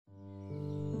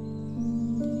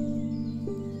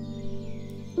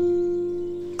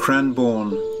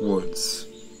Cranborne Woods,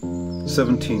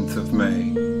 17th of May,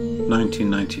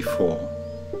 1994.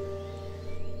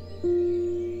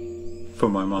 For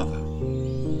my mother.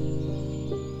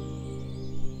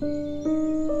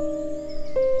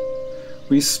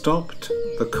 We stopped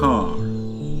the car,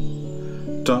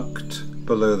 ducked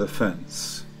below the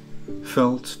fence,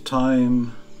 felt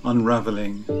time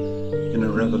unravelling in a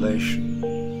revelation.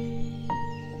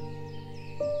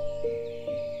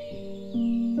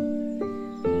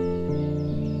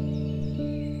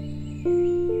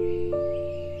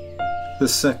 The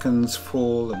seconds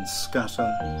fall and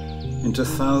scatter into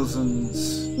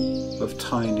thousands of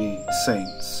tiny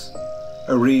saints,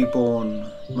 a reborn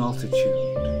multitude,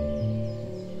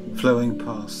 flowing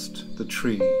past the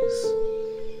trees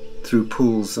through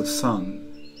pools of sun.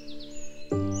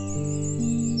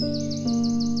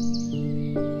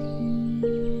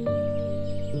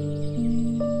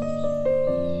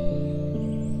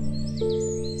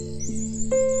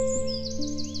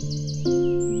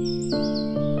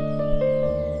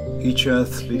 Each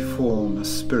earthly form a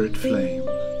spirit flame,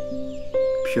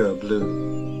 pure blue.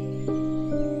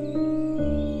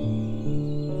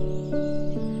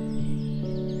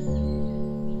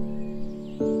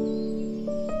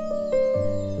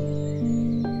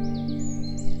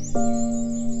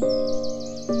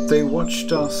 They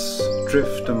watched us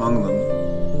drift among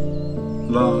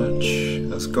them, large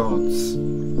as gods,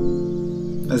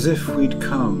 as if we'd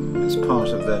come as part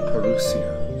of their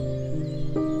parousia,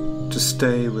 to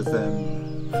stay with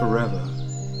them forever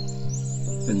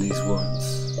in these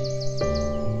woods.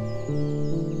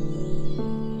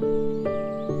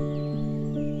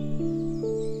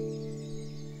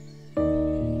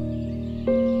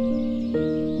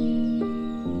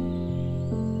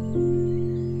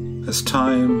 As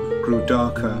time grew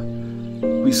darker,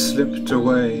 we slipped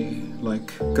away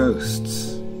like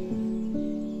ghosts.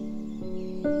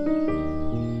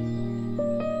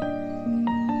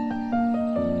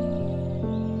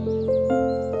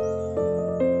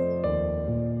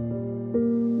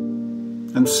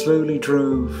 And slowly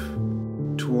drove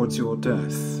towards your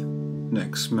death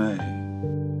next May.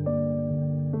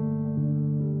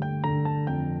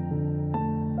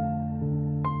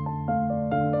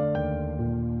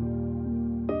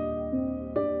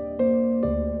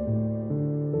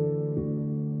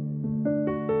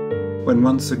 When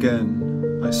once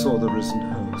again I saw the risen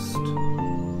host,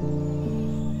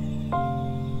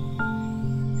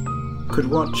 could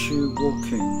watch you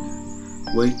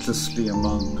walking weightlessly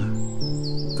among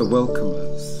the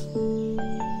welcomers,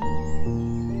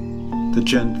 the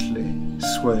gently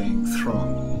swaying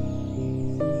throng.